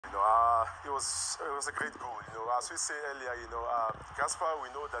it was a great goal. As we say earlier, Gaspar, we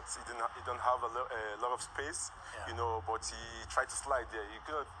know that he don't have a lot of space, but he tried to slide there. He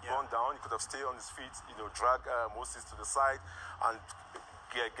could have gone down. He could have stayed on his feet, drag Moses to the side and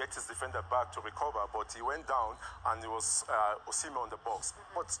get his defender back to recover, but he went down and it was Osimhen on the box.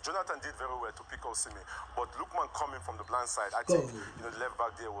 But Jonathan did very well to pick Osimhen. But Lookman coming from the blind side, I think the left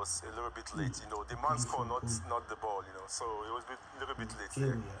back there was a little bit late. The man scored, not the ball. So it was a little bit late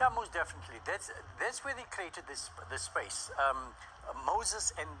there. Yeah, most definitely. That's where they created this space.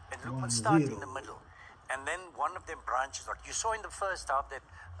 Moses and Lookman start in the middle, and then one of them branches out. You saw in the first half that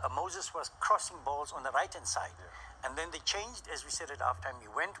Moses was crossing balls on the right-hand side. And then they changed, as we said at halftime. He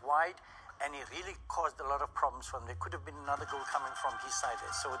went wide, and he really caused a lot of problems for them. There could have been another goal coming from his side.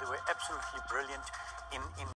 So they were absolutely brilliant in